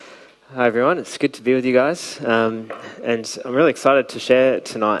Hi everyone, it's good to be with you guys, and I'm really excited to share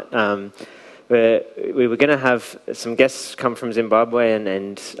tonight. We were going to have some guests come from Zimbabwe, and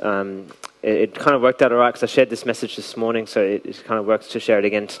it kind of worked out all right because I shared this message this morning, so it kind of works to share it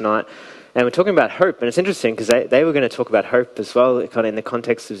again tonight. And we're talking about hope, and it's interesting because they were going to talk about hope as well, kind of in the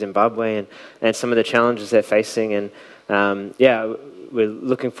context of Zimbabwe and some of the challenges they're facing, and we're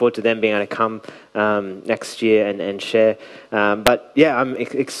looking forward to them being able to come next year and share. But yeah, I'm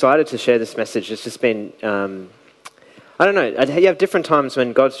excited to share this message. It's just been, I don't know, you have different times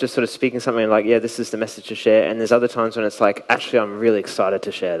when God's just sort of speaking something like, yeah, this is the message to share. And there's other times when it's like, actually, I'm really excited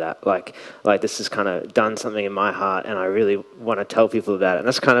to share that. Like this has kind of done something in my heart and I really want to tell people about it. And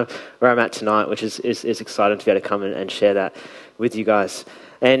that's kind of where I'm at tonight, which is exciting to be able to come and share that with you guys.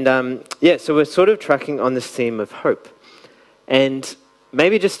 And so we're sort of tracking on this theme of hope. And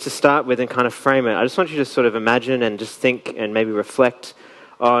maybe just to start with and kind of frame it, I just want you to sort of imagine and just think and maybe reflect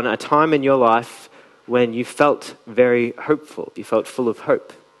on a time in your life when you felt very hopeful. You felt full of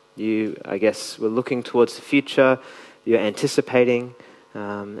hope. You, I guess, were looking towards the future. You're anticipating.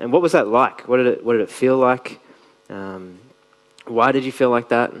 And what was that like? What did it feel like? Why did you feel like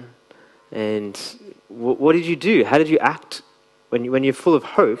that? And what did you do? How did you act when you're full of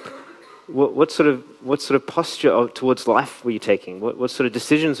hope? What sort of posture towards life were you taking? What sort of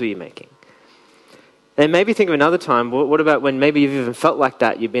decisions were you making? And maybe think of another time. What about when maybe you've even felt like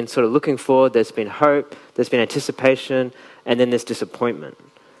that? You've been sort of looking forward. There's been hope. There's been anticipation, and then there's disappointment,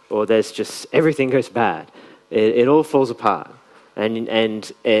 or there's just everything goes bad. It all falls apart, and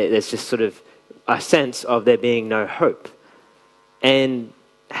there's just sort of a sense of there being no hope. And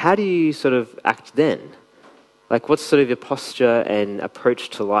how do you sort of act then? Like, what's sort of your posture and approach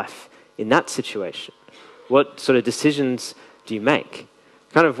to life in that situation? What sort of decisions do you make?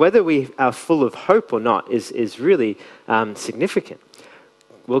 Kind of whether we are full of hope or not is really significant.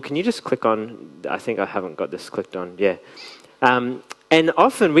 Well, can you just click on, I think I haven't got this clicked on, yeah. And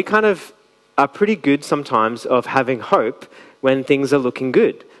often we kind of are pretty good sometimes of having hope when things are looking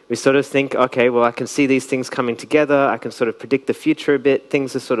good. We sort of think, okay, well, I can see these things coming together. I can sort of predict the future a bit.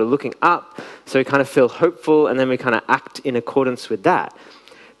 Things are sort of looking up. So we kind of feel hopeful, and then we kind of act in accordance with that.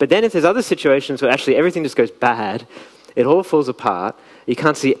 But then if there's other situations where actually everything just goes bad, it all falls apart, you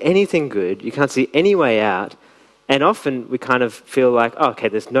can't see anything good, you can't see any way out, and often we kind of feel like, oh, okay,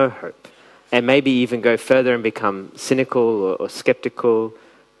 there's no hope. And maybe even go further and become cynical or skeptical,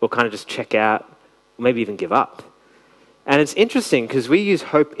 or kind of just check out, or maybe even give up. And it's interesting because we use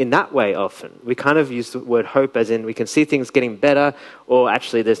hope in that way often. We kind of use the word hope as in we can see things getting better, or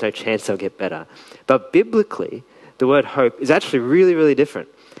actually there's no chance they'll get better. But biblically, the word hope is actually really, really different.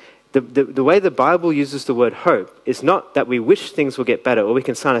 The way the Bible uses the word hope is not that we wish things will get better or we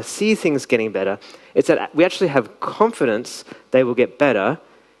can kind of see things getting better. It's that we actually have confidence they will get better,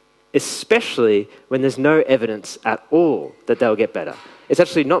 especially when there's no evidence at all that they'll get better. It's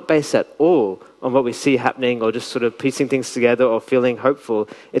actually not based at all on what we see happening or just sort of piecing things together or feeling hopeful.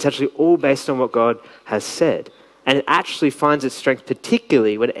 It's actually all based on what God has said. And it actually finds its strength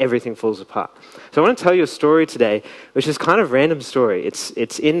particularly when everything falls apart. So I want to tell you a story today, which is kind of a random story. It's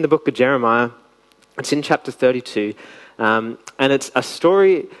in the book of Jeremiah. It's in chapter 32. And it's a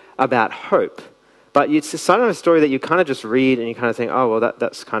story about hope. But it's the kind of a story that you kind of just read and you kind of think, oh, well,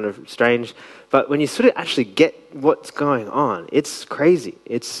 that's kind of strange. But when you sort of actually get what's going on, it's crazy.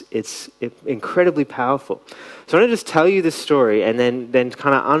 It's incredibly powerful. So I want to just tell you this story and then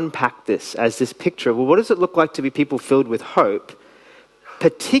kind of unpack this as this picture of, well, what does it look like to be people filled with hope,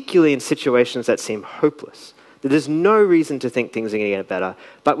 particularly in situations that seem hopeless? That there's no reason to think things are going to get better,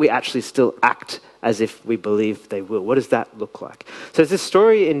 but we actually still act as if we believe they will. What does that look like? So there's this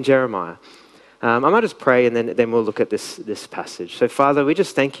story in Jeremiah. I might just pray and then we'll look at this passage. So Father, we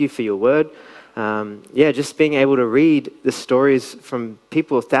just thank you for your word. Just being able to read the stories from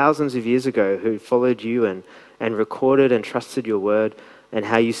people thousands of years ago who followed you and recorded and trusted your word and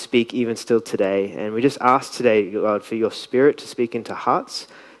how you speak even still today. And we just ask today, Lord, for your spirit to speak into hearts,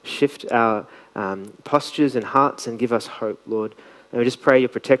 shift our postures and hearts and give us hope, Lord. And we just pray your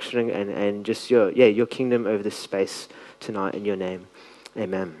protection and just your kingdom over this space tonight in your name.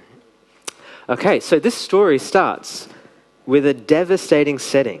 Amen. Okay, so this story starts with a devastating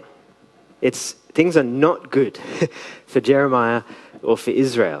setting. Things are not good for Jeremiah or for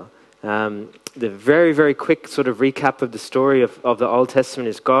Israel. The very, very quick sort of recap of the story of the Old Testament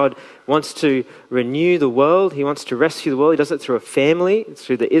is God wants to renew the world. He wants to rescue the world. He does it through a family,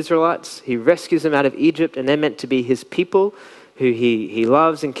 through the Israelites. He rescues them out of Egypt, and they're meant to be his people who he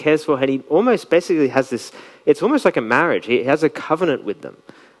loves and cares for. And he almost basically has this, it's almost like a marriage. He has a covenant with them.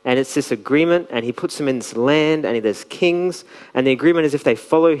 And it's this agreement, and he puts them in this land, and there's kings. And the agreement is if they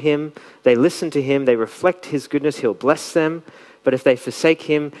follow him, they listen to him, they reflect his goodness, he'll bless them. But if they forsake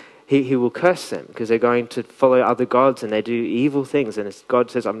him, he will curse them because they're going to follow other gods and they do evil things. And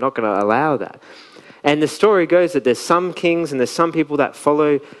God says, I'm not going to allow that. And the story goes that there's some kings and there's some people that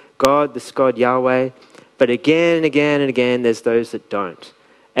follow God, this God Yahweh. But again and again and again, there's those that don't.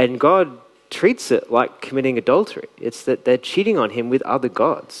 And God treats it like committing adultery. It's that they're cheating on him with other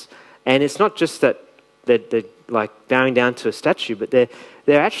gods. And it's not just that they're like bowing down to a statue, but they're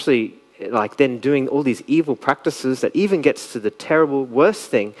actually like then doing all these evil practices that even gets to the terrible worst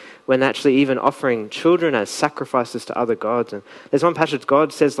thing when actually even offering children as sacrifices to other gods. And there's one passage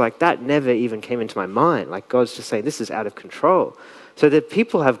God says like that never even came into my mind. Like God's just saying this is out of control. So the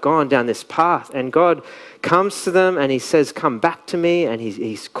people have gone down this path and God comes to them and he says, come back to me. And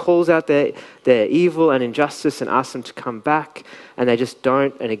he calls out their evil and injustice and asks them to come back. And they just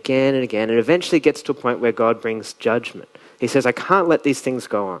don't, and again and again. And eventually gets to a point where God brings judgment. He says, I can't let these things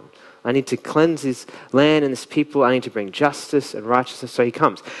go on. I need to cleanse this land and this people. I need to bring justice and righteousness. So he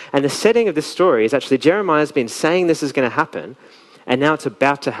comes. And the setting of this story is actually Jeremiah's been saying this is going to happen. And now it's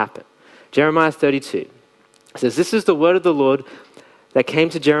about to happen. Jeremiah 32 says, this is the word of the Lord that came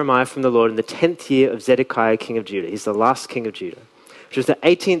to Jeremiah from the Lord in the 10th year of Zedekiah, king of Judah. He's the last king of Judah, which was the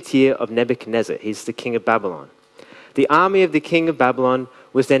 18th year of Nebuchadnezzar. He's the king of Babylon. The army of the king of Babylon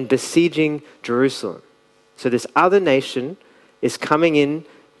was then besieging Jerusalem. So this other nation is coming in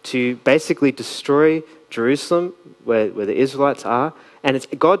to basically destroy Jerusalem, where the Israelites are. And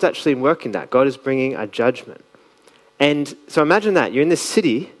God's actually working that. God is bringing a judgment. And so imagine that. You're in this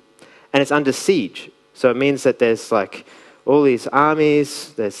city, and it's under siege. So it means that there's like all these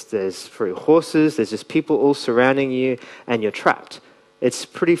armies, there's free horses, there's just people all surrounding you, and you're trapped. It's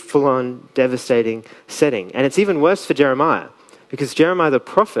pretty full-on, devastating setting. And it's even worse for Jeremiah, because Jeremiah the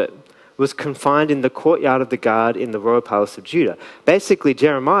prophet was confined in the courtyard of the guard in the royal palace of Judah. Basically,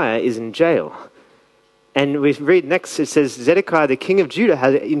 Jeremiah is in jail. And we read next, it says, Zedekiah, the king of Judah,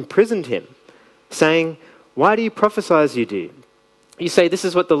 has imprisoned him, saying, why do you prophesy as you do? You say, this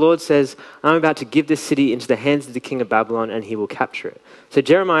is what the Lord says, I'm about to give this city into the hands of the king of Babylon and he will capture it. So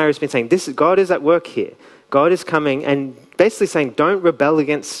Jeremiah has been saying, God is at work here. God is coming and basically saying, don't rebel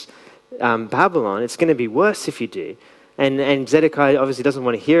against Babylon. It's going to be worse if you do. And Zedekiah obviously doesn't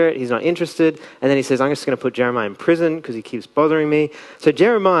want to hear it. He's not interested. And then he says, I'm just going to put Jeremiah in prison because he keeps bothering me. So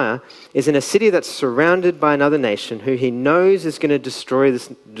Jeremiah is in a city that's surrounded by another nation who he knows is going to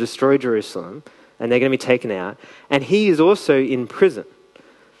destroy Jerusalem, and they're going to be taken out. And he is also in prison.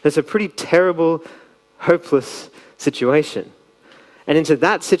 It's a pretty terrible, hopeless situation. And into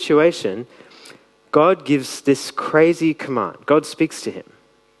that situation, God gives this crazy command. God speaks to him.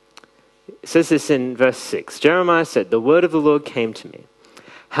 It says this in verse 6. Jeremiah said, the word of the Lord came to me.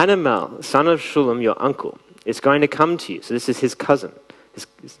 Hanamel, son of Shullam, your uncle, is going to come to you. So this is his cousin.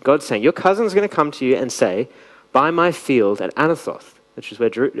 God's saying, your cousin's going to come to you and say, buy my field at Anathoth, which is where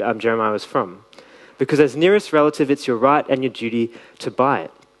Jeremiah was from. Because as nearest relative, it's your right and your duty to buy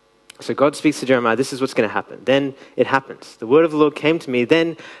it. So God speaks to Jeremiah, this is what's going to happen. Then it happens. The word of the Lord came to me.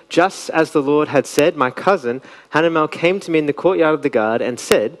 Then, just as the Lord had said, my cousin Hanamel came to me in the courtyard of the guard and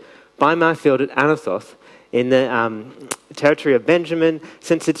said, buy my field at Anathoth in the territory of Benjamin,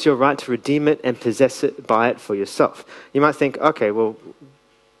 since it's your right to redeem it and possess it, buy it for yourself. You might think, okay, well,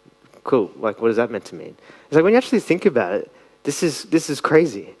 cool. Like, what is that meant to mean? It's like when you actually think about it, this is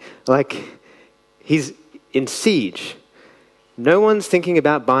crazy. Like, he's in siege. No one's thinking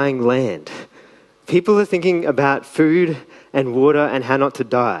about buying land. People are thinking about food and water and how not to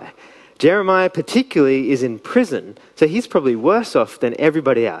die. Jeremiah particularly is in prison, so he's probably worse off than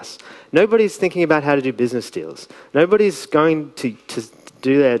everybody else. Nobody's thinking about how to do business deals. Nobody's going to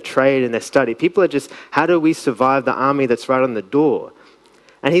do their trade and their study. People are just, how do we survive the army that's right on the door?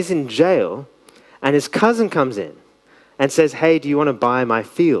 And he's in jail, and his cousin comes in and says, hey, do you want to buy my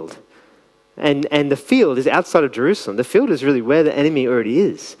field? And the field is outside of Jerusalem. The field is really where the enemy already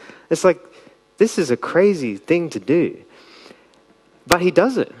is. It's like, this is a crazy thing to do. But he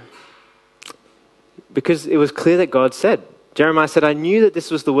does it. Because it was clear that God said. Jeremiah said, I knew that this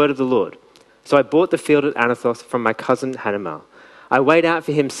was the word of the Lord. So I bought the field at Anathoth from my cousin Hanamel. I weighed out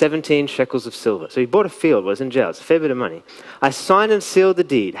for him 17 shekels of silver. So he bought a field, was in jail. It's a fair bit of money. I signed and sealed the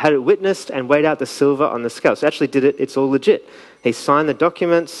deed, had it witnessed and weighed out the silver on the scale. So actually did it, it's all legit. He signed the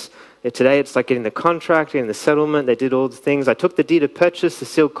documents, Today it's like getting the contract, getting the settlement. They did all the things. I took the deed of purchase, the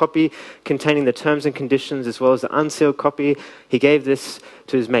sealed copy containing the terms and conditions, as well as the unsealed copy. He gave this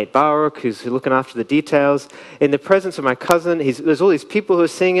to his mate Baruch, who's looking after the details. In the presence of my cousin, there's all these people who are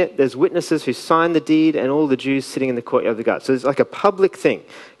seeing it. There's witnesses who signed the deed, and all the Jews sitting in the courtyard of the guard. So it's like a public thing.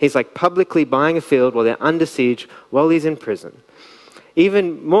 He's like publicly buying a field while they're under siege, while he's in prison.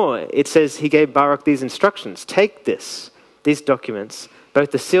 Even more, it says he gave Baruch these instructions. Take these documents,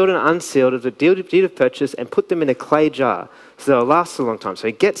 both the sealed and unsealed of the deed of purchase, and put them in a clay jar so they'll last a long time. So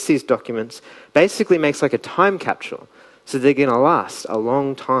he gets these documents, basically makes like a time capsule, so they're going to last a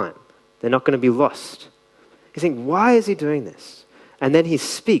long time. They're not going to be lost. You think, why is he doing this? And then he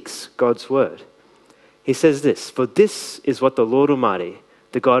speaks God's word. He says this, "For this is what the Lord Almighty,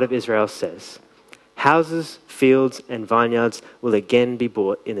 the God of Israel, says. Houses, fields, and vineyards will again be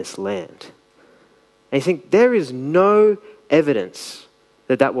bought in this land." And you think, there is no evidence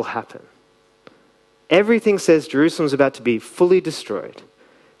that that will happen. Everything says Jerusalem's about to be fully destroyed.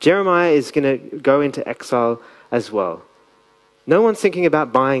 Jeremiah is going to go into exile as well. No one's thinking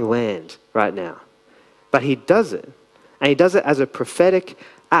about buying land right now. But he does it. And he does it as a prophetic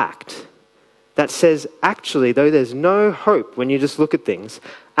act that says, actually, though there's no hope when you just look at things,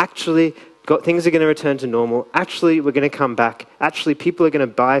 actually, things are going to return to normal. Actually, we're going to come back. Actually, people are going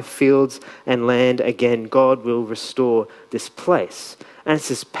to buy fields and land again. God will restore this place. And it's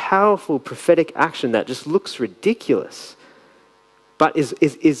this powerful prophetic action that just looks ridiculous, but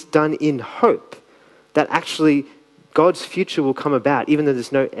is done in hope that actually God's future will come about, even though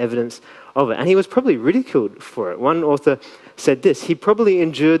there's no evidence of it. And he was probably ridiculed for it. One author said this: he probably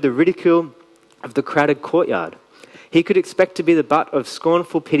endured the ridicule of the crowded courtyard. He could expect to be the butt of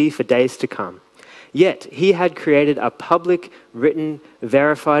scornful pity for days to come. Yet he had created a public, written,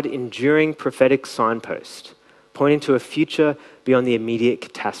 verified, enduring prophetic signpost, pointing to a future beyond the immediate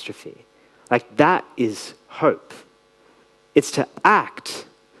catastrophe. Like, that is hope. It's to act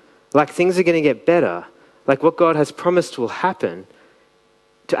like things are going to get better, like what God has promised will happen,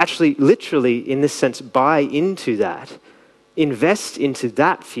 to actually, literally, in this sense, buy into that, invest into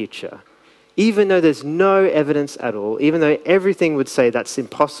that future, even though there's no evidence at all, even though everything would say that's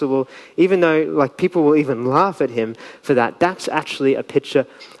impossible, even though like people will even laugh at him for that. That's actually a picture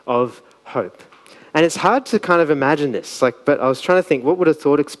of hope. And it's hard to kind of imagine this, but I was trying to think, what would a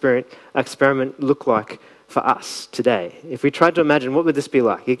thought experiment look like for us today? If we tried to imagine, what would this be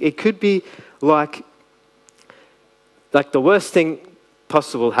like? It could be like the worst thing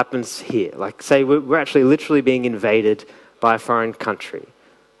possible happens here. Like, say we're actually literally being invaded by a foreign country.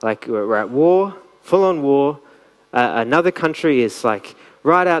 Like, we're at war, full-on war. Another country is like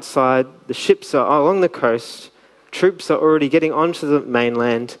right outside. The ships are along the coast. Troops are already getting onto the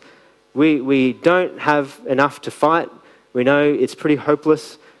mainland. We don't have enough to fight. We know it's pretty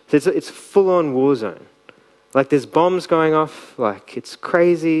hopeless. So it's a full-on war zone. Like, there's bombs going off. Like, it's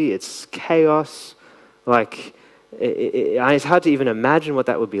crazy. It's chaos. Like, it's hard to even imagine what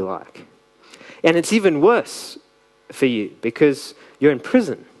that would be like. And it's even worse for you because you're in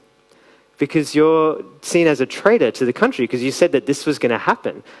prison. Because you're seen as a traitor to the country because you said that this was going to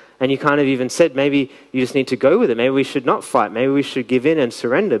happen. And you kind of even said, maybe you just need to go with it. Maybe we should not fight. Maybe we should give in and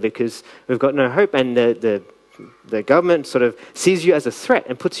surrender because we've got no hope. And the government sort of sees you as a threat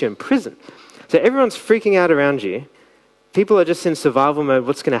and puts you in prison. So everyone's freaking out around you. People are just in survival mode.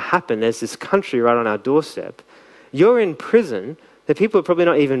 What's going to happen? There's this country right on our doorstep. You're in prison. The people are probably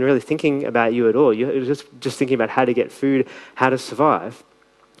not even really thinking about you at all. You're just thinking about how to get food, how to survive.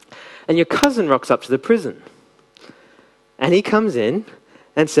 And your cousin rocks up to the prison. And he comes in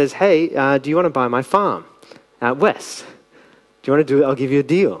and says, "Hey, do you want to buy my farm out west? Do you want to do it? I'll give you a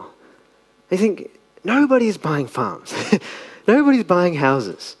deal." I think, nobody's buying farms. Nobody's buying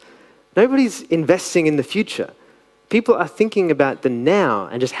houses. Nobody's investing in the future. People are thinking about the now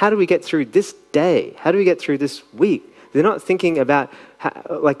and just how do we get through this day? How do we get through this week? They're not thinking about,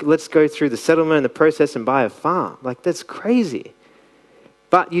 let's go through the settlement and the process and buy a farm. Like, that's crazy.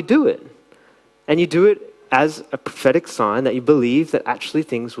 But you do it. And you do it as a prophetic sign that you believe that actually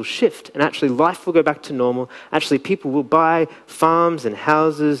things will shift and actually life will go back to normal. Actually, people will buy farms and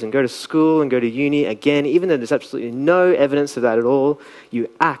houses and go to school and go to uni again, even though there's absolutely no evidence of that at all. You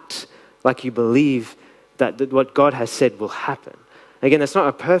act like you believe that what God has said will happen. Again, that's not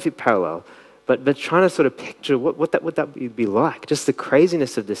a perfect parallel, but trying to sort of picture what that would be like, just the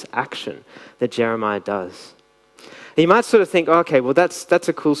craziness of this action that Jeremiah does. And you might sort of think, okay, well, that's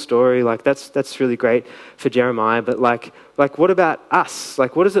a cool story. Like, that's really great for Jeremiah. But like, what about us?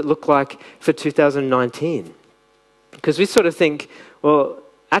 Like, what does it look like for 2019? Because we sort of think, well,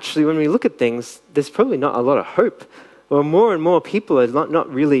 actually, when we look at things, there's probably not a lot of hope Well, more and more people are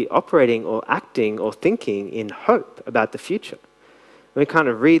not really operating or acting or thinking in hope about the future. We kind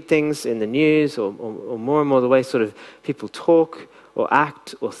of read things in the news or more and more the way sort of people talk or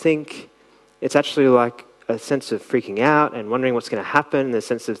act or think. It's actually like a sense of freaking out and wondering what's going to happen, the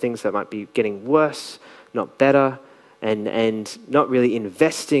sense of things that might be getting worse, not better, and not really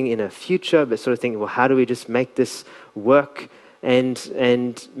investing in a future, but sort of thinking, well, how do we just make this work?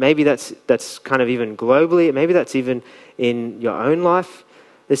 And maybe that's kind of even globally, maybe that's even in your own life.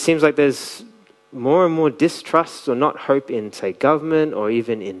 It seems like there's more and more distrust or not hope in, say, government or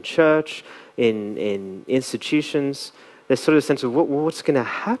even in church, in institutions. There's sort of a sense of what's going to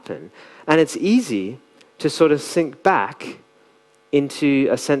happen. And it's easy to sort of sink back into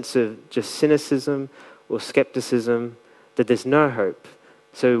a sense of just cynicism or skepticism, that there's no hope.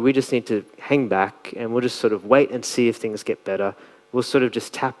 So we just need to hang back and we'll just sort of wait and see if things get better. We'll sort of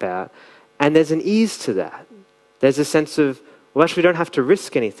just tap out. And there's an ease to that. There's a sense of, well, actually we don't have to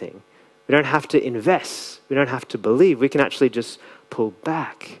risk anything. We don't have to invest. We don't have to believe. We can actually just pull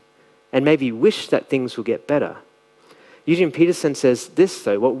back and maybe wish that things will get better. Eugene Peterson says this,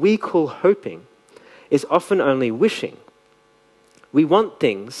 though, what we call hoping is often only wishing. We want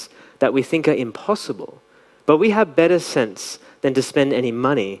things that we think are impossible, but we have better sense than to spend any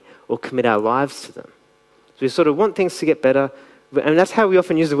money or commit our lives to them. So we sort of want things to get better, and that's how we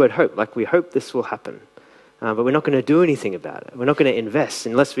often use the word hope, like we hope this will happen. But we're not going to do anything about it. We're not going to invest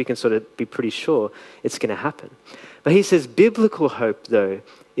unless we can sort of be pretty sure it's going to happen. But he says biblical hope, though,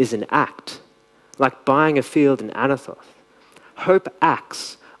 is an act, like buying a field in Anathoth. Hope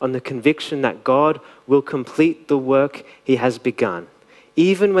acts on the conviction that God will complete the work he has begun,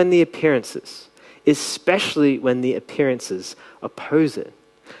 even when the appearances, especially when the appearances oppose it.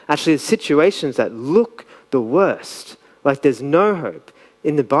 Actually, the situations that look the worst, like there's no hope,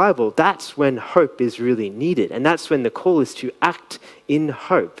 in the Bible, that's when hope is really needed. And that's when the call is to act in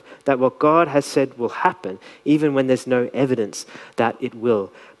hope that what God has said will happen, even when there's no evidence that it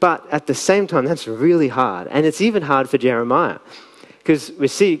will. But at the same time, that's really hard. And it's even hard for Jeremiah. Because we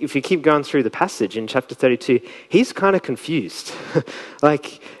see, if you keep going through the passage in chapter 32, he's kind of confused.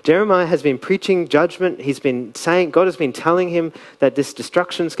 Like, Jeremiah has been preaching judgment. He's been saying, God has been telling him that this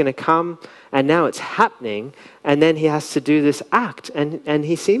destruction's going to come, and now it's happening, and then he has to do this act, and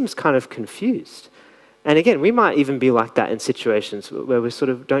he seems kind of confused. And again, we might even be like that in situations where we sort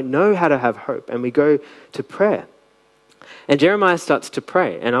of don't know how to have hope, and we go to prayer. And Jeremiah starts to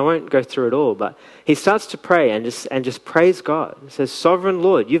pray, and I won't go through it all, but he starts to pray and just praise God. He says, Sovereign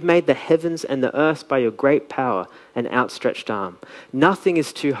Lord, you've made the heavens and the earth by your great power and outstretched arm. Nothing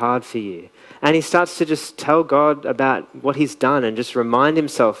is too hard for you. And he starts to just tell God about what he's done and just remind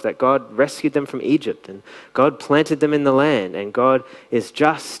himself that God rescued them from Egypt and God planted them in the land and God is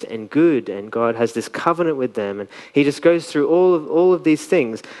just and good and God has this covenant with them. And he just goes through all of these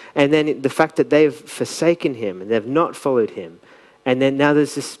things. And then the fact that they've forsaken him and they've not followed him. And then now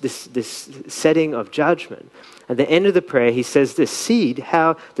there's this setting of judgment. At the end of the prayer, he says this,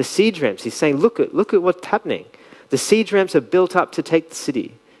 how the siege ramps, he's saying, look at what's happening. The siege ramps are built up to take the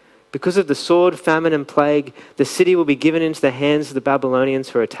city. Because of the sword, famine, and plague, the city will be given into the hands of the Babylonians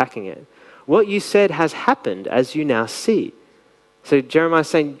who are attacking it. What you said has happened, as you now see. So Jeremiah is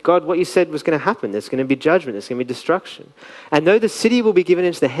saying, God, what you said was going to happen. There's going to be judgment. There's going to be destruction. And though the city will be given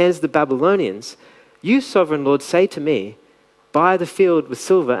into the hands of the Babylonians, you, sovereign Lord, say to me, buy the field with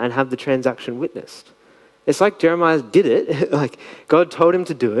silver and have the transaction witnessed. It's like Jeremiah did it. Like God told him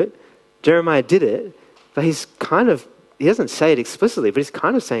to do it. Jeremiah did it. But he doesn't say it explicitly, but he's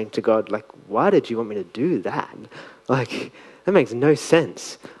kind of saying to God, like, why did you want me to do that? Like, that makes no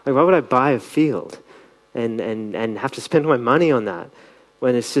sense. Like, why would I buy a field and have to spend my money on that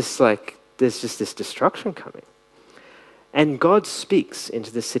when it's just like, there's just this destruction coming? And God speaks into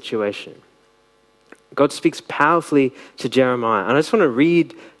this situation. God speaks powerfully to Jeremiah. And I just want to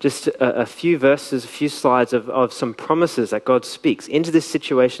read just a few verses, a few slides of some promises that God speaks into this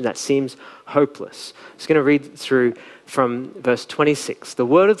situation that seems hopeless. I'm just going to read through from verse 26. The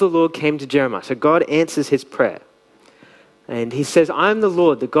word of the Lord came to Jeremiah. So God answers his prayer. And he says, I am the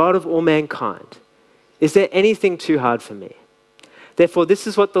Lord, the God of all mankind. Is there anything too hard for me? Therefore, this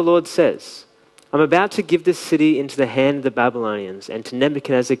is what the Lord says. I'm about to give this city into the hand of the Babylonians and to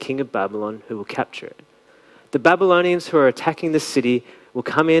Nebuchadnezzar, king of Babylon, who will capture it. The Babylonians who are attacking the city will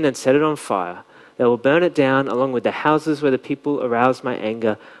come in and set it on fire. They will burn it down along with the houses where the people aroused my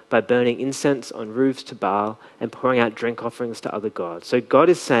anger by burning incense on roofs to Baal and pouring out drink offerings to other gods. So God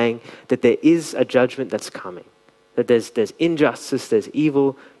is saying that there is a judgment that's coming, that there's injustice, there's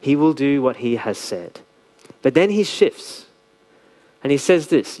evil. He will do what he has said. But then he shifts. And he says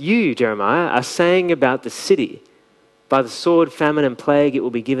this, you, Jeremiah, are saying about the city By the sword, famine, and plague, it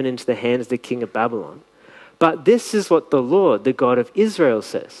will be given into the hands of the king of Babylon. But this is what the Lord, the God of Israel,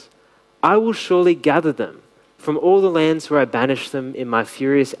 says. I will surely gather them from all the lands where I banished them in my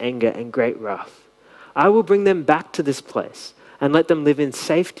furious anger and great wrath. I will bring them back to this place and let them live in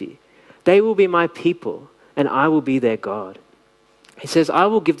safety. They will be my people, and I will be their God. He says, I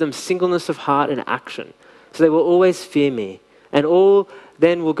will give them singleness of heart and action, so they will always fear me, and all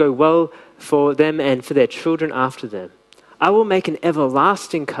then will go well for them and for their children after them. I will make an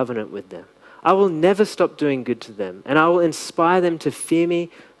everlasting covenant with them. I will never stop doing good to them, and I will inspire them to fear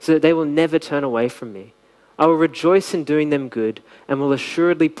me so that they will never turn away from me. I will rejoice in doing them good and will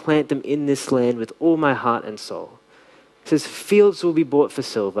assuredly plant them in this land with all my heart and soul. It says, fields will be bought for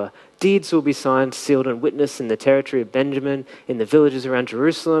silver, deeds will be signed, sealed, and witnessed in the territory of Benjamin, in the villages around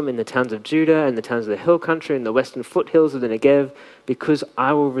Jerusalem, in the towns of Judah, in the towns of the hill country, in the western foothills of the Negev, because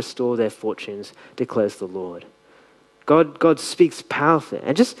I will restore their fortunes, declares the Lord. God speaks powerfully.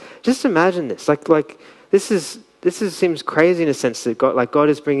 And just imagine this. Like this seems crazy in a sense that God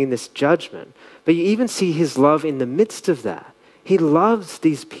is bringing this judgment. But you even see his love in the midst of that. He loves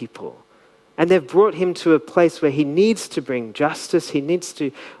these people. And they've brought him to a place where he needs to bring justice. He needs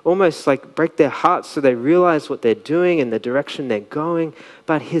to almost like break their hearts so they realize what they're doing and the direction they're going.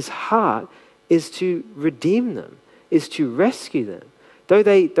 But his heart is to redeem them, is to rescue them. Though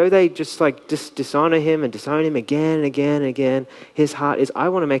they just dishonor him and disown him again and again and again, his heart is, I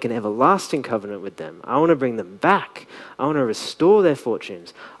want to make an everlasting covenant with them. I want to bring them back. I want to restore their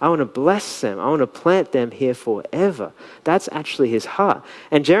fortunes. I want to bless them. I want to plant them here forever. That's actually his heart.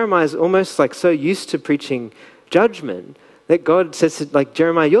 And Jeremiah is almost like so used to preaching judgment that God says, like,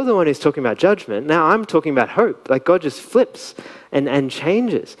 Jeremiah, you're the one who's talking about judgment. Now I'm talking about hope. Like God just flips and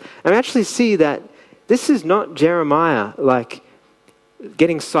changes. And we actually see that this is not Jeremiah like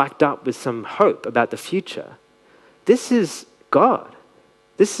getting psyched up with some hope about the future. This is God.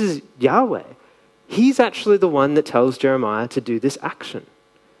 This is Yahweh. He's actually the one that tells Jeremiah to do this action.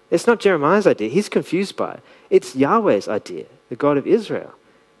 It's not Jeremiah's idea. He's confused by it. It's Yahweh's idea, the God of Israel.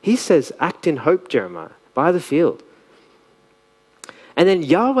 He says, act in hope, Jeremiah, by the field. And then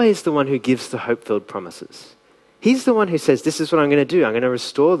Yahweh is the one who gives the hope-filled promises. He's the one who says, this is what I'm going to do. I'm going to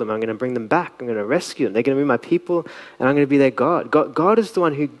restore them. I'm going to bring them back. I'm going to rescue them. They're going to be my people, and I'm going to be their God. God is the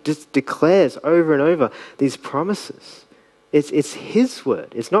one who just declares over and over these promises. It's his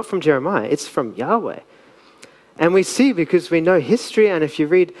word. It's not from Jeremiah. It's from Yahweh. And we see, because we know history, and if you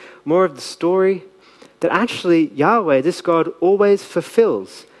read more of the story, that actually Yahweh, this God, always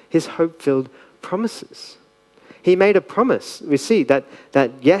fulfills his hope-filled promises. He made a promise. We see that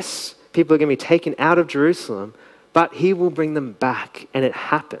yes, people are going to be taken out of Jerusalem, but he will bring them back, and it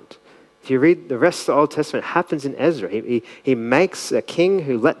happened. If you read the rest of the Old Testament, it happens in Ezra. He makes a king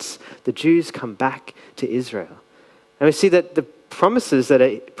who lets the Jews come back to Israel. And we see that the promises that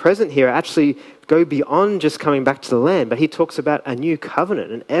are present here actually go beyond just coming back to the land, but he talks about a new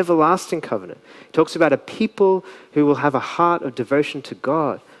covenant, an everlasting covenant. He talks about a people who will have a heart of devotion to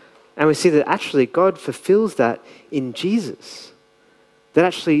God. And we see that actually God fulfills that in Jesus. That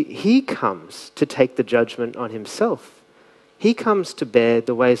actually he comes to take the judgment on himself. He comes to bear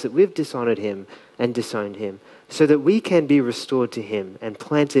the ways that we've dishonored him and disowned him so that we can be restored to him and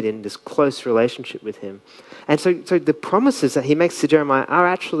planted in this close relationship with him. And so the promises that he makes to Jeremiah are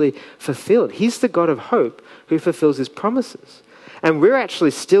actually fulfilled. He's the God of hope who fulfills his promises. And we're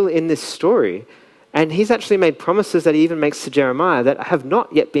actually still in this story, and he's actually made promises that he even makes to Jeremiah that have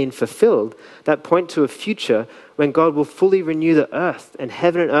not yet been fulfilled, that point to a future when God will fully renew the earth and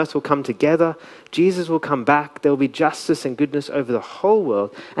heaven and earth will come together. Jesus will come back. There will be justice and goodness over the whole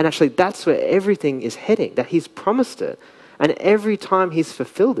world. And actually that's where everything is heading, that he's promised it. And every time he's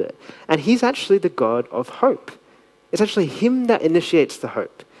fulfilled it. And he's actually the God of hope. It's actually him that initiates the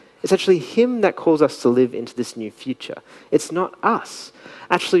hope. It's actually him that calls us to live into this new future. It's not us.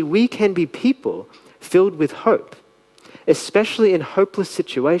 Actually, we can be people filled with hope, especially in hopeless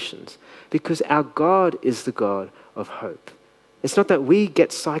situations, because our God is the God of hope. It's not that we get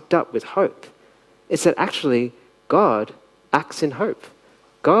psyched up with hope. It's that actually God acts in hope.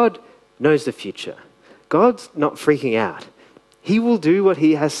 God knows the future. God's not freaking out. He will do what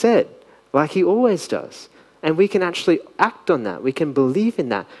he has said, like he always does. And we can actually act on that. We can believe in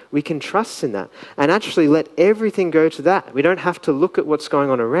that. We can trust in that. And actually let everything go to that. We don't have to look at what's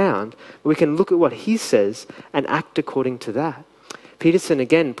going on around. We can look at what he says and act according to that. Peterson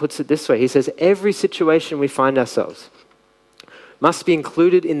again puts it this way. He says, every situation we find ourselves must be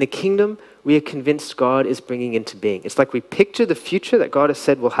included in the kingdom we are convinced God is bringing into being. It's like we picture the future that God has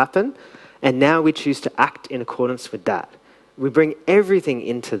said will happen, and now we choose to act in accordance with that. We bring everything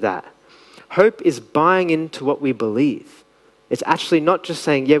into that. Hope is buying into what we believe. It's actually not just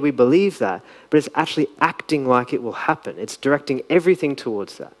saying, yeah, we believe that, but it's actually acting like it will happen. It's directing everything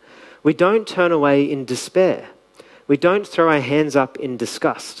towards that. We don't turn away in despair. We don't throw our hands up in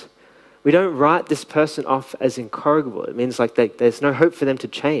disgust. We don't write this person off as incorrigible. It means like there's no hope for them to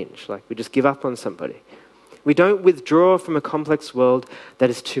change. Like we just give up on somebody. We don't withdraw from a complex world that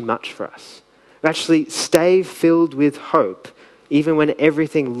is too much for us. We actually stay filled with hope even when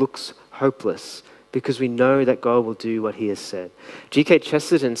everything looks hopeless, because we know that God will do what he has said. G.K.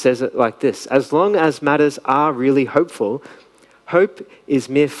 Chesterton says it like this: as long as matters are really hopeful, hope is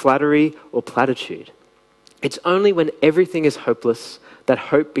mere flattery or platitude. It's only when everything is hopeless that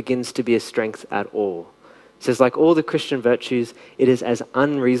hope begins to be a strength at all. It says, like all the Christian virtues, it is as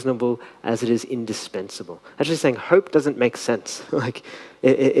unreasonable as it is indispensable. Actually saying hope doesn't make sense. Like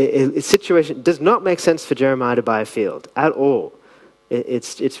a situation does not make sense for Jeremiah to buy a field at all.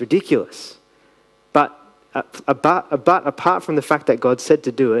 It's ridiculous. But apart from the fact that God said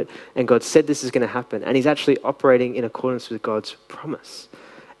to do it, and God said this is going to happen, and he's actually operating in accordance with God's promise.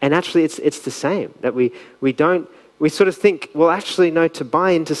 And actually it's the same, that we sort of think, well, actually, no, to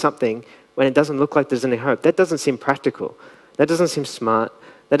buy into something when it doesn't look like there's any hope, that doesn't seem practical. That doesn't seem smart.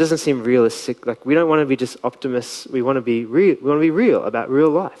 That doesn't seem realistic. Like, we don't want to be just optimists. We want to be real. We want to be real about real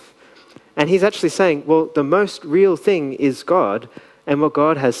life. And he's actually saying, well, the most real thing is God and what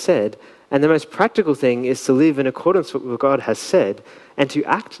God has said. And the most practical thing is to live in accordance with what God has said and to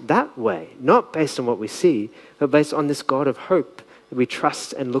act that way, not based on what we see, but based on this God of hope that we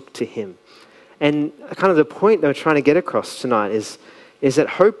trust and look to him. And kind of the point that we're trying to get across tonight is that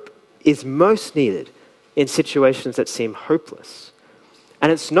hope is most needed in situations that seem hopeless.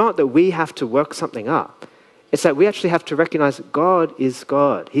 And it's not that we have to work something up. It's that we actually have to recognize that God is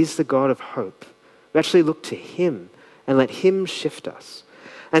God. He's the God of hope. We actually look to him and let him shift us.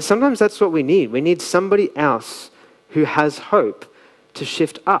 And sometimes that's what we need. We need somebody else who has hope to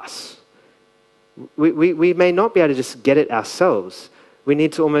shift us. We may not be able to just get it ourselves. We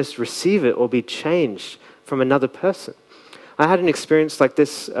need to almost receive it or be changed from another person. I had an experience like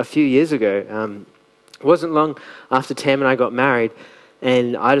this a few years ago. It wasn't long after Tam and I got married,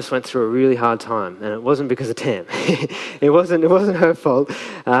 and I just went through a really hard time. And it wasn't because of Tam. It wasn't her fault.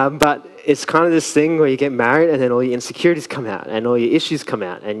 But it's kind of this thing where you get married and then all your insecurities come out and all your issues come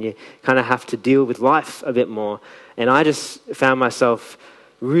out and you kind of have to deal with life a bit more. And I just found myself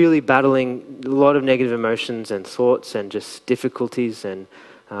really battling a lot of negative emotions and thoughts and just difficulties, and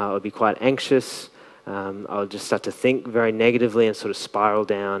I would be quite anxious. I would just start to think very negatively and sort of spiral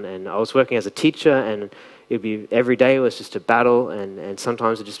down. And I was working as a teacher, and it'd be every day was just a battle, and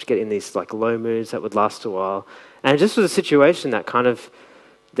sometimes I'd just get in these like low moods that would last a while. And it just was a situation that kind of,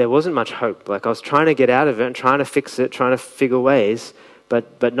 there wasn't much hope. Like I was trying to get out of it and trying to fix it, trying to figure ways,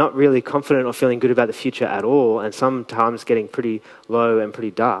 but not really confident or feeling good about the future at all, and sometimes getting pretty low and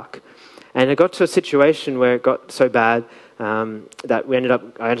pretty dark. And it got to a situation where it got so bad that I ended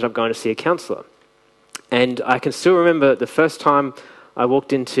up going to see a counsellor. And I can still remember the first time I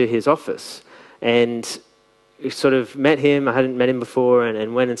walked into his office and sort of met him. I hadn't met him before,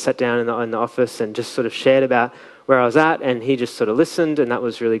 and went and sat down in the office and just sort of shared about where I was at, and he just sort of listened, and that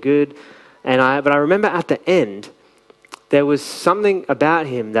was really good. But I remember at the end, there was something about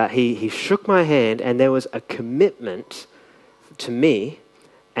him that he shook my hand, and there was a commitment to me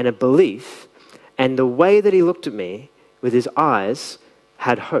and a belief, and the way that he looked at me with his eyes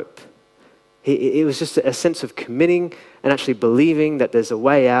had hope. It was just a sense of committing and actually believing that there's a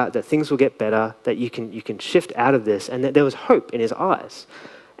way out, that things will get better, that you can shift out of this, and that there was hope in his eyes.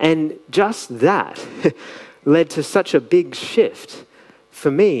 And just that led to such a big shift for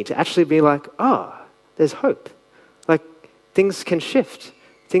me to actually be like, oh, there's hope. Like, things can shift.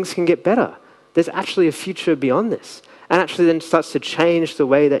 Things can get better. There's actually a future beyond this. And actually then starts to change the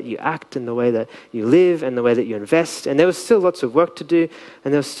way that you act and the way that you live and the way that you invest. And there was still lots of work to do,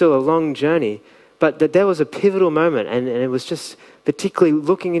 and there was still a long journey. But that there was a pivotal moment, and it was just particularly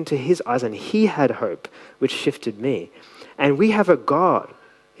looking into his eyes, and he had hope, which shifted me. And we have a God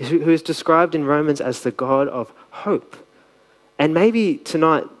who is described in Romans as the God of hope. And maybe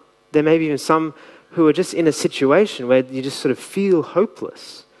tonight, there may be even some who are just in a situation where you just sort of feel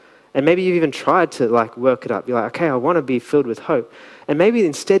hopeless. And maybe you've even tried to like work it up. You're like, okay, I want to be filled with hope. And maybe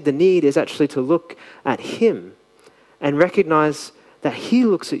instead the need is actually to look at him and recognize that he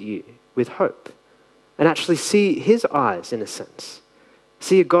looks at you with hope and actually see his eyes in a sense.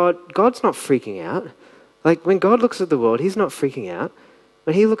 See, God's not freaking out. Like when God looks at the world, he's not freaking out.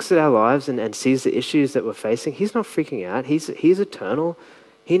 When he looks at our lives and sees the issues that we're facing, he's not freaking out. He's eternal.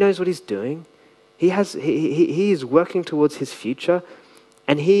 He knows what he's doing. He is working towards his future.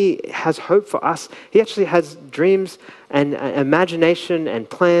 And he has hope for us. He actually has dreams and imagination and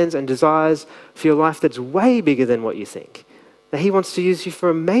plans and desires for your life that's way bigger than what you think. That he wants to use you for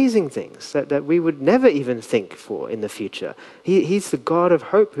amazing things that we would never even think for in the future. He's the God of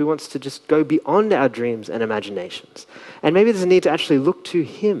hope who wants to just go beyond our dreams and imaginations. And maybe there's a need to actually look to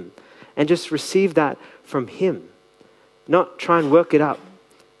him and just receive that from him. Not try and work it up,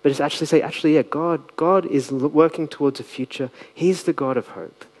 but just actually say, yeah, God is working towards a future. He's the God of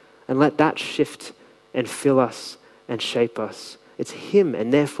hope. And let that shift and fill us and shape us. It's him,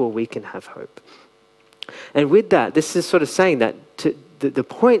 and therefore we can have hope. And with that, this is sort of saying that the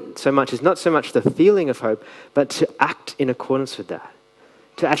point so much is not so much the feeling of hope, but to act in accordance with that,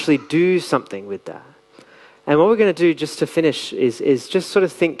 to actually do something with that. And what we're going to do just to finish is just sort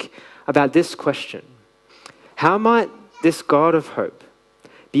of think about this question. How might this God of hope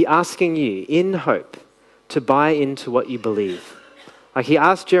be asking you in hope to buy into what you believe? Like he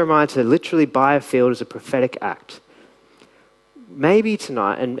asked Jeremiah to literally buy a field as a prophetic act. Maybe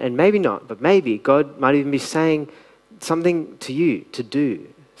tonight, and maybe not, but maybe God might even be saying something to you to do,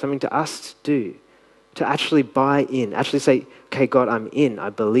 something to us to do, to actually buy in, actually say, okay, God, I'm in, I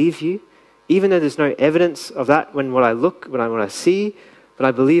believe you, even though there's no evidence of that when I see, but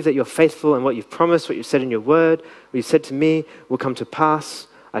I believe that you're faithful and what you've promised, what you've said in your word, what you've said to me will come to pass.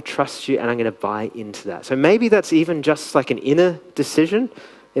 I trust you and I'm going to buy into that. So maybe that's even just like an inner decision.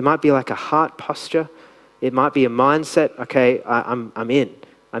 It might be like a heart posture. It might be a mindset, okay, I'm in.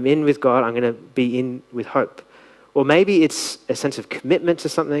 I'm in with God. I'm going to be in with hope. Or maybe it's a sense of commitment to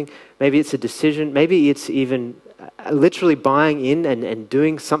something. Maybe it's a decision. Maybe it's even literally buying in and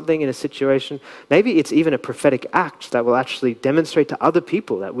doing something in a situation. Maybe it's even a prophetic act that will actually demonstrate to other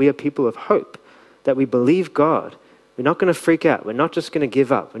people that we are people of hope, that we believe God. We're not going to freak out. We're not just going to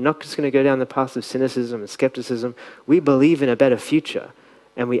give up. We're not just going to go down the path of cynicism and skepticism. We believe in a better future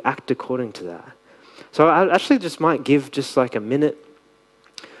and we act according to that. So I actually just might give just like a minute,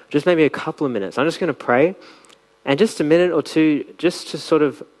 just maybe a couple of minutes. I'm just going to pray and just a minute or two just to sort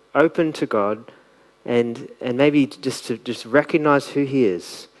of open to God and maybe just to recognize who he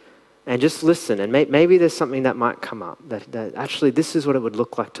is and just listen. And maybe there's something that might come up that actually this is what it would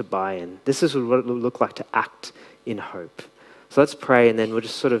look like to buy in. This is what it would look like to act in hope. So let's pray and then we'll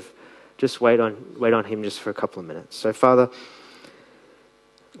just sort of just wait on him just for a couple of minutes. So Father,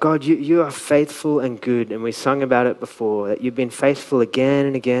 God, you are faithful and good, and we sung about it before, that you've been faithful again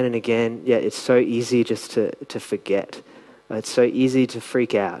and again and again, yet it's so easy just to forget. It's so easy to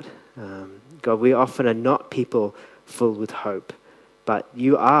freak out. God, we often are not people filled with hope, but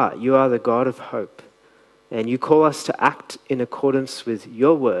you are the God of hope, and you call us to act in accordance with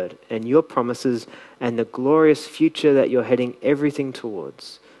your word and your promises and the glorious future that you're heading everything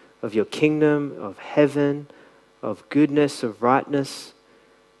towards, of your kingdom, of heaven, of goodness, of rightness.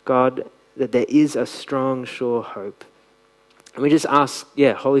 God, that there is a strong, sure hope. And we just ask,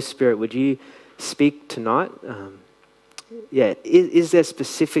 Holy Spirit, would you speak tonight? Is there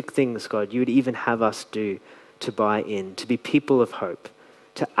specific things, God, you would even have us do to buy in, to be people of hope,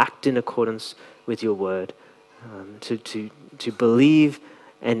 to act in accordance with your word, to believe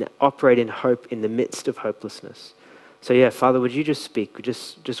and operate in hope in the midst of hopelessness? So Father, would you just speak?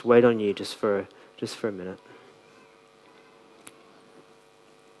 Just wait on you just for a minute.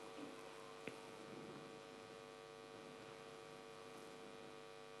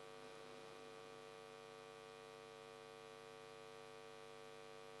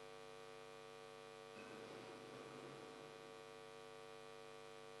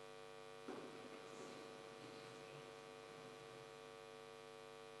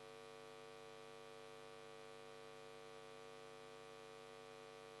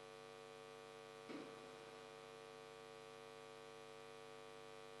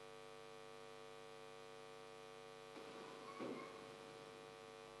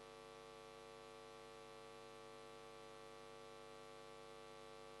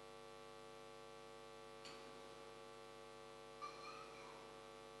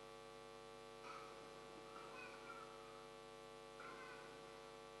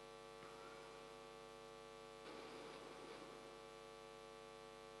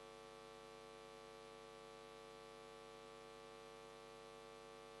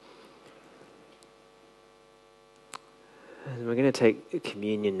 And we're going to take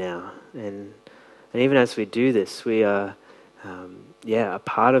communion now. And even as we do this, we are, a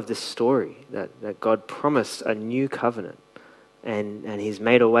part of this story that God promised a new covenant. And he's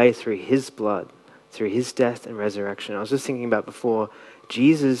made a way through his blood, through his death and resurrection. I was just thinking about before,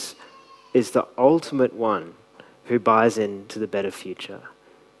 Jesus is the ultimate one who buys into the better future.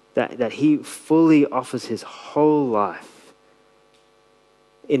 That he fully offers his whole life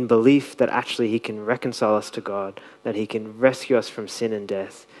in belief that actually he can reconcile us to God, that he can rescue us from sin and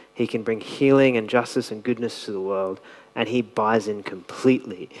death. He can bring healing and justice and goodness to the world, and he buys in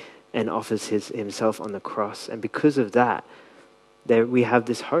completely and offers himself on the cross. And because of that, we have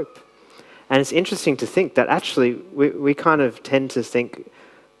this hope. And it's interesting to think that actually we kind of tend to think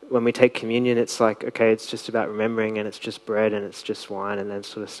when we take communion, it's like, okay, it's just about remembering and it's just bread and it's just wine and that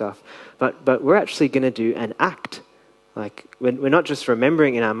sort of stuff. But we're actually going to do an act. Like, we're not just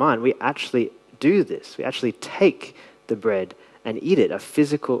remembering in our mind, we actually do this. We actually take the bread and eat it, a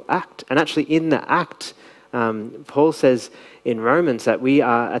physical act. And actually in the act, Paul says in Romans that we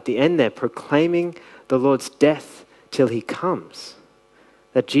are at the end there proclaiming the Lord's death till he comes.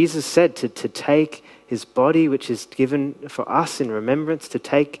 That Jesus said to take his body, which is given for us in remembrance, to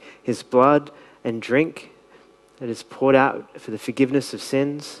take his blood and drink that is poured out for the forgiveness of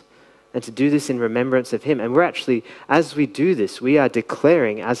sins, and to do this in remembrance of him. And we're actually, as we do this, we are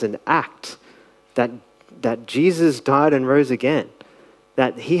declaring as an act that Jesus died and rose again,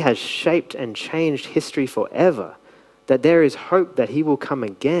 that he has shaped and changed history forever, that there is hope that he will come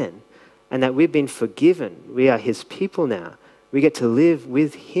again, and that we've been forgiven. We are his people now. We get to live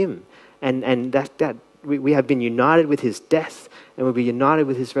with him, and that we have been united with his death, and we'll be united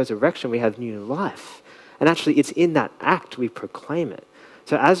with his resurrection. We have new life. And actually, it's in that act we proclaim it.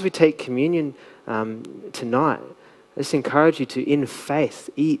 So as we take communion tonight, I just encourage you to, in faith,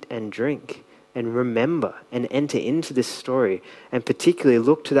 eat and drink and remember and enter into this story, and particularly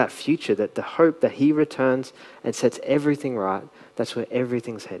look to that future, that the hope that he returns and sets everything right. That's where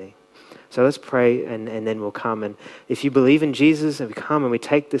everything's heading. So let's pray, and then we'll come. And if you believe in Jesus, and we come and we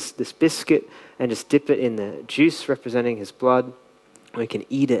take this biscuit and just dip it in the juice representing his blood, we can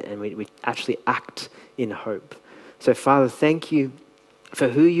eat it and we actually act in hope. So Father, thank you for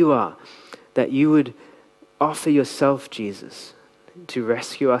who you are, that you would offer yourself, Jesus, to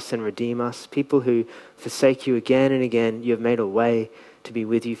rescue us and redeem us. People who forsake you again and again, you have made a way to be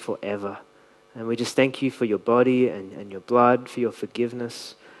with you forever. And we just thank you for your body and your blood, for your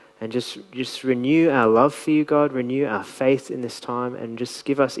forgiveness. And just renew our love for you, God, renew our faith in this time, and just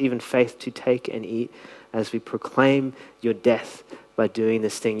give us even faith to take and eat as we proclaim your death by doing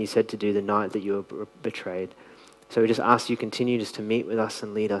this thing you said to do the night that you were betrayed. So we just ask you continue just to meet with us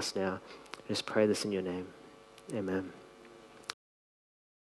and lead us now. I just pray this in your name. Amen.